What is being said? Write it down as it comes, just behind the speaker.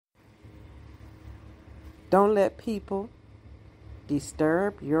Don't let people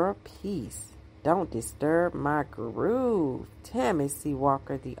disturb your peace. Don't disturb my groove. Tammy C.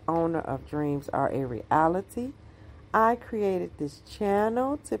 Walker, the owner of Dreams Are a Reality. I created this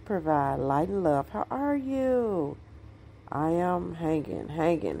channel to provide light and love. How are you? I am hanging.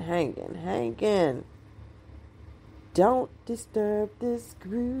 Don't disturb this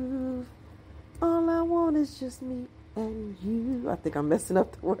groove. All I want is just me and you. I think I'm messing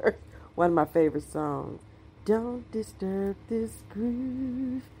up the words. One of my favorite songs. Don't disturb this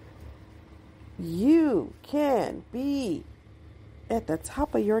groove. You can be at the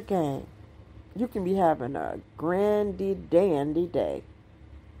top of your game. You can be having a grandy dandy day.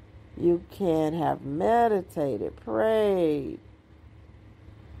 You can have meditated, prayed,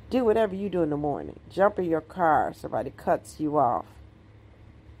 do whatever you do in the morning. Jump in your car, somebody cuts you off.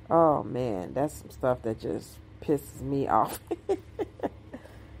 Oh man, that's some stuff that just pisses me off.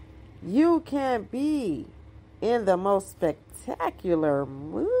 You can be in the most spectacular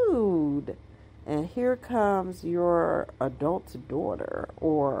mood. And here comes your adult daughter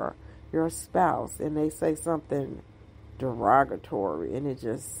or your spouse, and they say something derogatory, and it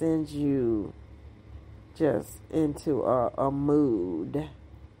just sends you just into a mood.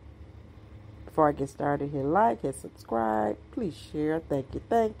 Before I get started, hit like, hit subscribe, please share.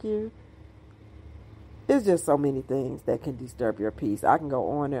 Thank you. There's just so many things that can disturb your peace. I can go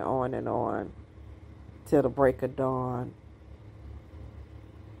on and on and on till the break of dawn.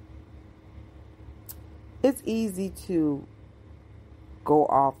 It's easy to go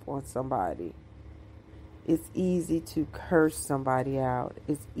off on somebody. It's easy to curse somebody out.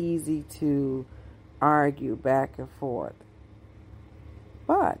 It's easy to argue back and forth.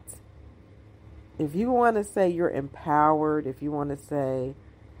 But if you want to say you're empowered, if you want to say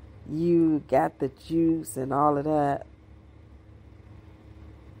you got the juice and all of that,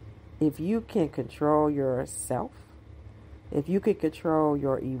 if you can control yourself, if you can control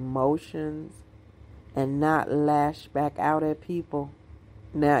your emotions and not lash back out at people,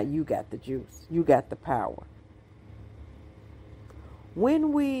 now you got the juice. You got the power.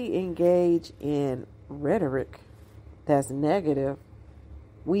 When we engage in rhetoric that's negative,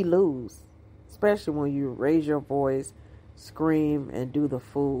 we lose. Especially when you raise your voice, scream, and do the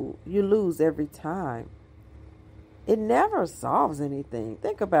fool. You lose every time. It never solves anything.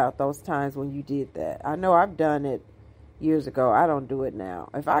 Think about those times when you did that. I know I've done it years ago. I don't do it now.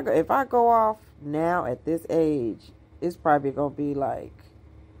 If I go off now at this age, it's probably going to be like,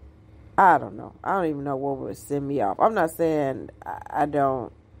 I don't know. I don't even know what would send me off. I'm not saying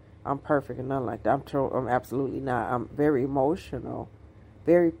I'm perfect and nothing like that. I'm absolutely not. I'm very emotional,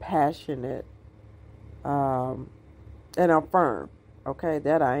 very passionate, and I'm firm. Okay,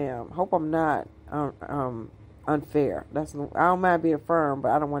 that I am. Hope I'm not unfair. I don't mind being firm,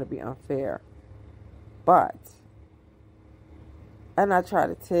 but I don't want to be unfair. And I try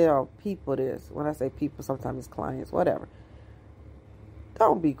to tell people this. When I say people, sometimes it's clients, whatever.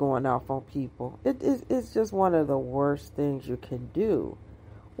 Don't be going off on people. It's just one of the worst things you can do.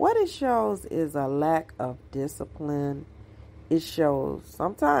 What it shows is a lack of discipline. It shows,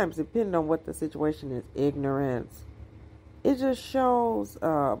 sometimes, depending on what the situation is, ignorance. It just shows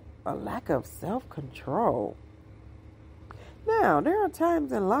a lack of self-control. Now, there are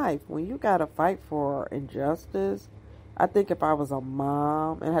times in life when you got to fight for injustice. I think if I was a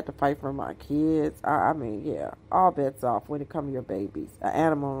mom and had to fight for my kids, I mean, yeah, all bets off when it comes to your babies. An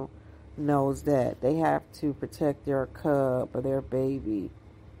animal knows that they have to protect their cub or their baby.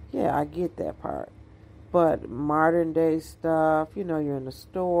 Yeah, I get that part. But modern day stuff, you're in the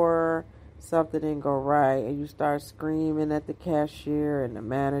store, something didn't go right, and you start screaming at the cashier and the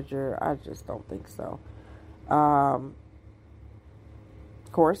manager. I just don't think so. Of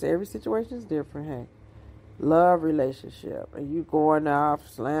course, every situation is different, hey. Love relationship, and you going off,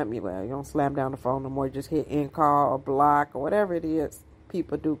 you don't slam down the phone no more, you just hit end call or block or whatever it is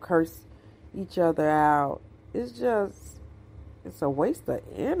people do, curse each other out. It's a waste of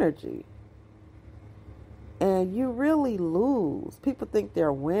energy. And you really lose. People think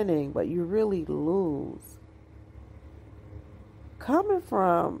they're winning, but you really lose. Coming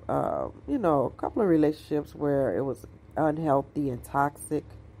from, a couple of relationships where it was unhealthy and toxic,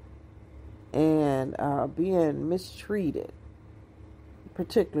 and being mistreated,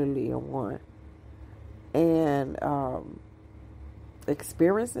 particularly in one, and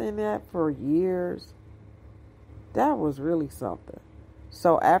experiencing that for years, that was really something.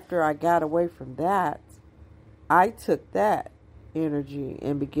 So after I got away from that, I took that energy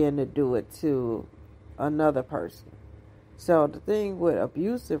and began to do it to another person. So the thing with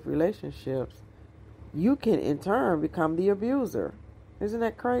abusive relationships, you can in turn become the abuser. Isn't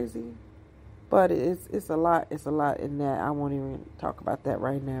that crazy? But it's a lot. It's a lot in that. I won't even talk about that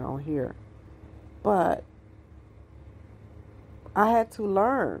right now on here. But I had to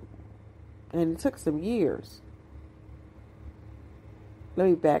learn, and it took some years. Let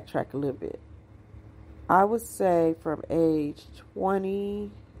me backtrack a little bit. I would say from age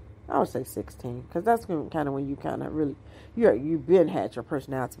 20, I would say 16, because that's kind of when you kind of really, you've been had your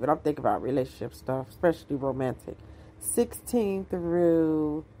personality, but I'm thinking about relationship stuff, especially romantic. 16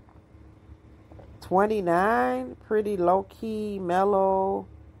 through 29, pretty low-key, mellow,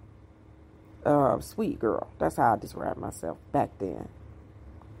 sweet girl. That's how I describe myself back then.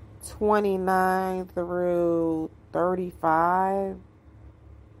 29 through 35,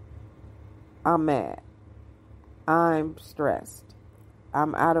 I'm mad. I'm stressed.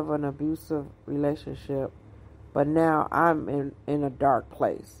 I'm out of an abusive relationship, but now I'm in a dark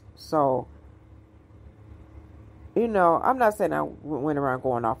place. So, I'm not saying I went around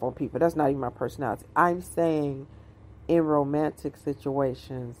going off on people. That's not even my personality. I'm saying in romantic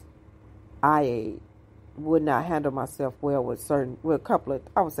situations, I would not handle myself well with a couple of,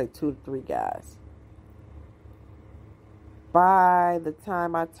 I would say 2 to 3 guys. By the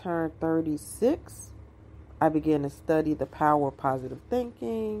time I turned 36, I began to study the power of positive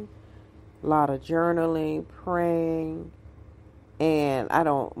thinking, a lot of journaling, praying, and I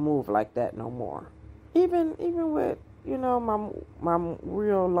don't move like that no more. Even with, my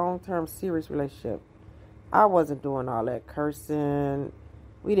real long-term serious relationship, I wasn't doing all that cursing.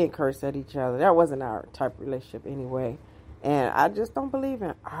 We didn't curse at each other. That wasn't our type of relationship anyway. And I just don't believe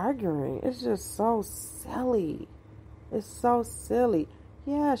in arguing. It's just so silly. It's so silly.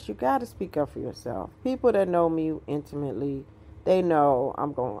 Yes, you got to speak up for yourself. People that know me intimately, they know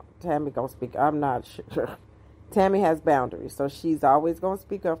Tammy going to speak. I'm not sure. Tammy has boundaries, so she's always going to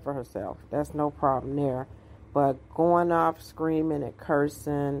speak up for herself. That's no problem there. But going off screaming and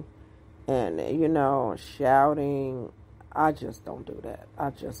cursing and, shouting, I just don't do that. I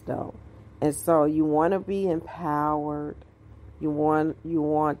just don't. And so you want to be empowered. You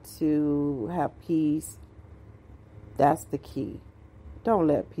want to have peace. That's the key. Don't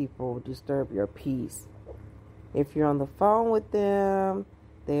let people disturb your peace. If you're on the phone with them,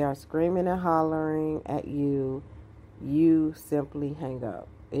 they are screaming and hollering at you, you simply hang up.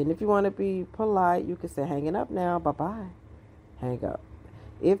 And if you want to be polite, you can say, hanging up now, bye-bye. Hang up.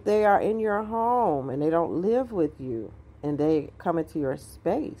 If they are in your home and they don't live with you and they come into your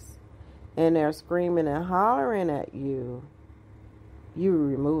space and they're screaming and hollering at you, you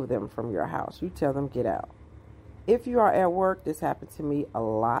remove them from your house. You tell them, get out. If you are at work, this happened to me a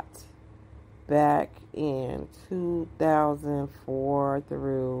lot back in 2004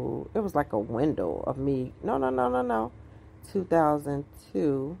 through, it was like a window of me. No.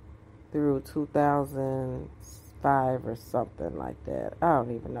 2002 through 2005 or something like that. I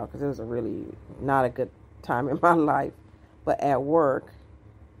don't even know because it was a really not a good time in my life. But at work,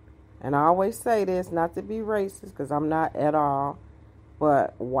 and I always say this, not to be racist because I'm not at all,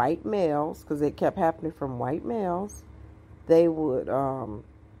 but white males, because it kept happening from white males, they would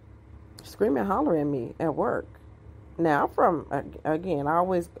scream and holler at me at work. Now, again, I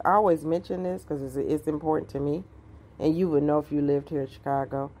always mention this because it's important to me, and you would know if you lived here in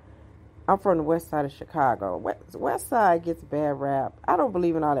Chicago. I'm from the west side of Chicago. West side gets a bad rap. I don't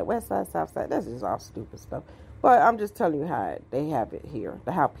believe in all that west side, south side. That's just all stupid stuff. But I'm just telling you how they have it here,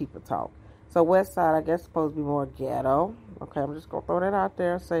 how people talk. So west side, I guess, supposed to be more ghetto. Okay, I'm just going to throw that out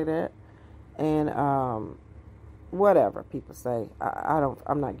there and say that. And whatever people say,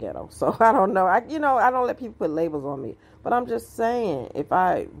 I'm not ghetto. So I don't know. I don't let people put labels on me. But I'm just saying, if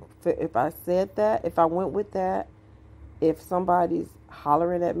I said that, if I went with that, if somebody's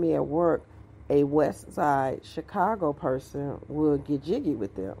hollering at me at work, a west side Chicago person would get jiggy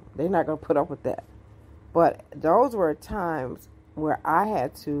with them. They're not going to put up with that. But those were times where I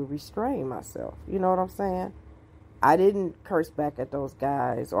had to restrain myself. You know what I'm saying? I didn't curse back at those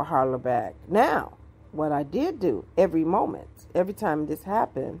guys or holler back. Now, what I did do every time this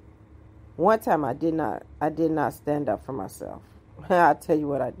happened, one time I did not stand up for myself. I'll tell you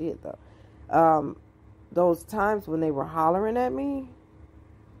what I did though. Those times when they were hollering at me,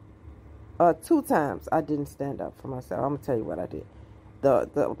 2 times I didn't stand up for myself. I'm gonna tell you what I did.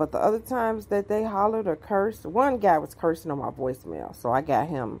 But the other times that they hollered or cursed, one guy was cursing on my voicemail, so I got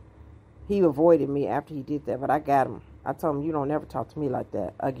him. He avoided me after he did that, but I got him. I told him, you don't ever talk to me like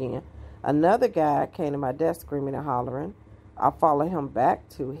that again. Another guy came to my desk screaming and hollering. I followed him back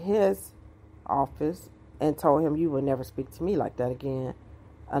to his office and told him, you will never speak to me like that again.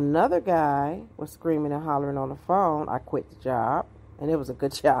 Another guy was screaming and hollering on the phone. I quit the job, and it was a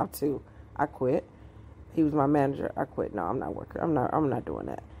good job too. I quit. He was my manager. I quit. No, I'm not working. I'm not doing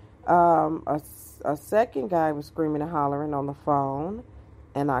that. A second guy was screaming and hollering on the phone,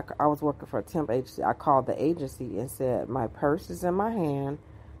 and I was working for a temp agency. I called the agency and said, my purse is in my hand.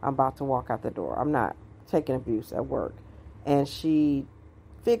 I'm about to walk out the door. I'm not taking abuse at work. And she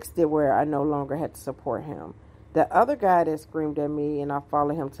fixed it where I no longer had to support him. The other guy that screamed at me and I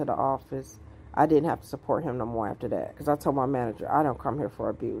followed him to the office, I didn't have to support him no more after that because I told my manager, I don't come here for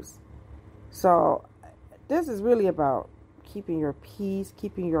abuse. So this is really about keeping your peace,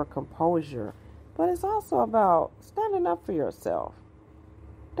 keeping your composure, but it's also about standing up for yourself.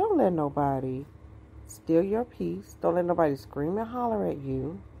 Don't let nobody steal your peace. Don't let nobody scream and holler at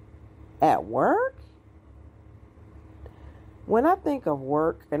you at work. When I think of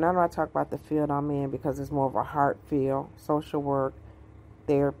work, and I know I talk about the field I'm in because it's more of a heart field, social work,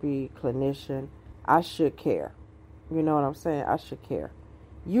 therapy, clinician, I should care. You know what I'm saying? I should care.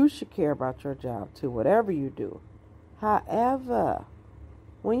 You should care about your job too, whatever you do. However,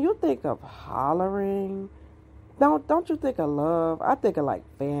 when you think of hollering, don't you think of love? I think of like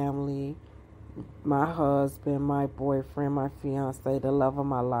family, my husband, my boyfriend, my fiance, the love of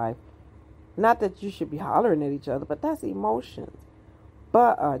my life. Not that you should be hollering at each other, but that's emotions.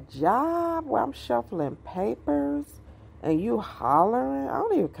 But a job where I'm shuffling papers and you hollering, I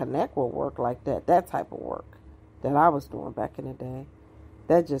don't even connect with work like that. That type of work that I was doing back in the day,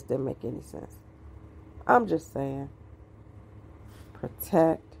 that just didn't make any sense. I'm just saying,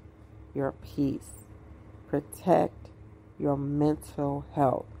 protect your peace. Protect your mental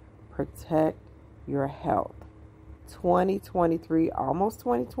health. Protect your health. 2023, almost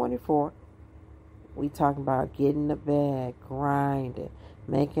 2024. We talking about getting the bag, grinding,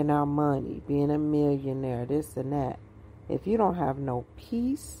 making our money, being a millionaire, this and that. If you don't have no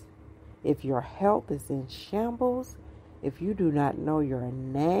peace, if your health is in shambles, if you do not know your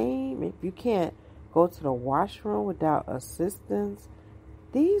name, if you can't go to the washroom without assistance,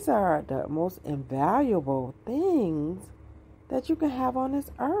 these are the most invaluable things that you can have on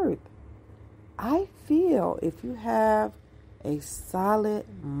this earth. I feel if you have a solid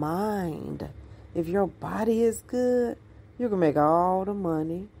mind, if your body is good, you can make all the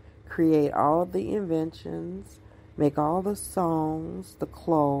money, create all the inventions, make all the songs, the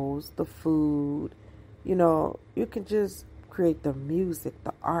clothes, the food. You know, you can just create the music,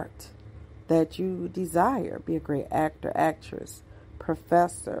 the art that you desire. Be a great actor, actress,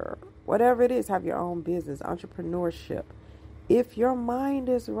 professor, whatever it is. Have your own business, entrepreneurship. If your mind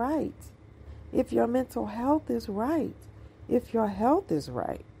is right, if your mental health is right, if your health is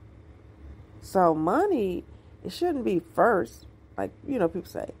right. So money, it shouldn't be first. Like, you know, people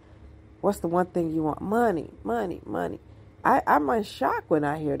say, what's the one thing you want? Money, money, money. I'm shocked when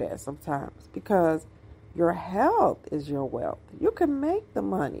I hear that sometimes because your health is your wealth. You can make the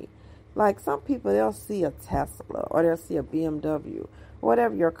money. Like some people, they'll see a Tesla or they'll see a BMW,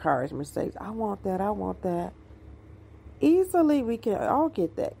 whatever your car is, Mercedes. I want that. I want that. Easily, we can all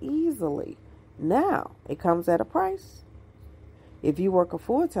get that easily. Now, it comes at a price. If you work a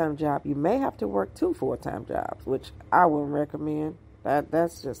full-time job, you may have to work 2 full-time jobs, which I wouldn't recommend.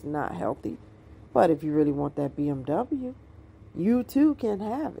 That's just not healthy. But if you really want that BMW, you too can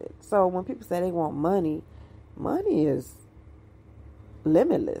have it. So when people say they want money, money is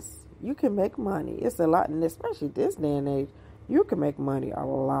limitless. You can make money. It's a lot, and especially this day and age, you can make money a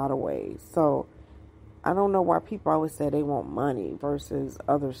lot of ways. So I don't know why people always say they want money versus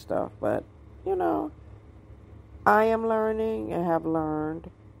other stuff, but you know, I am learning and have learned.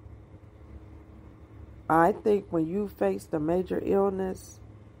 I think when you face a major illness,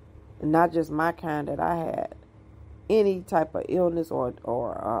 not just my kind that I had, any type of illness or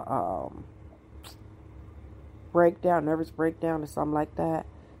breakdown, nervous breakdown or something like that,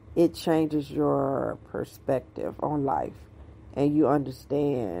 it changes your perspective on life. And you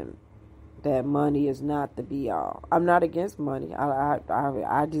understand that money is not the be all. I'm not against money.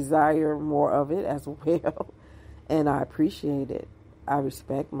 I desire more of it as well. And I appreciate it. I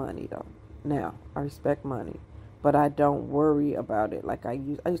respect money though. Now, I respect money. But I don't worry about it like I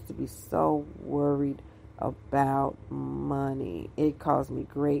used to be so worried about money. It caused me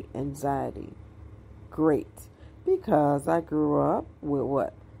great anxiety. Great. Because I grew up with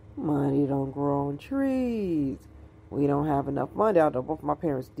what? Money don't grow on trees. We don't have enough money. Although both my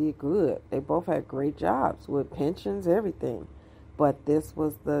parents did good. They both had great jobs with pensions, everything. But this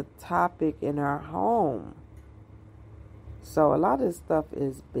was the topic in our home. So a lot of this stuff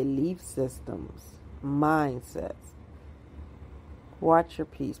is belief systems, mindsets. Watch your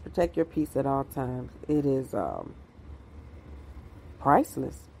peace. Protect your peace at all times. It is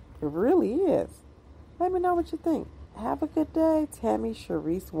priceless. It really is. Let me know what you think. Have a good day. Tammy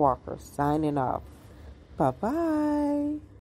Sharice Walker signing off. Bye-bye.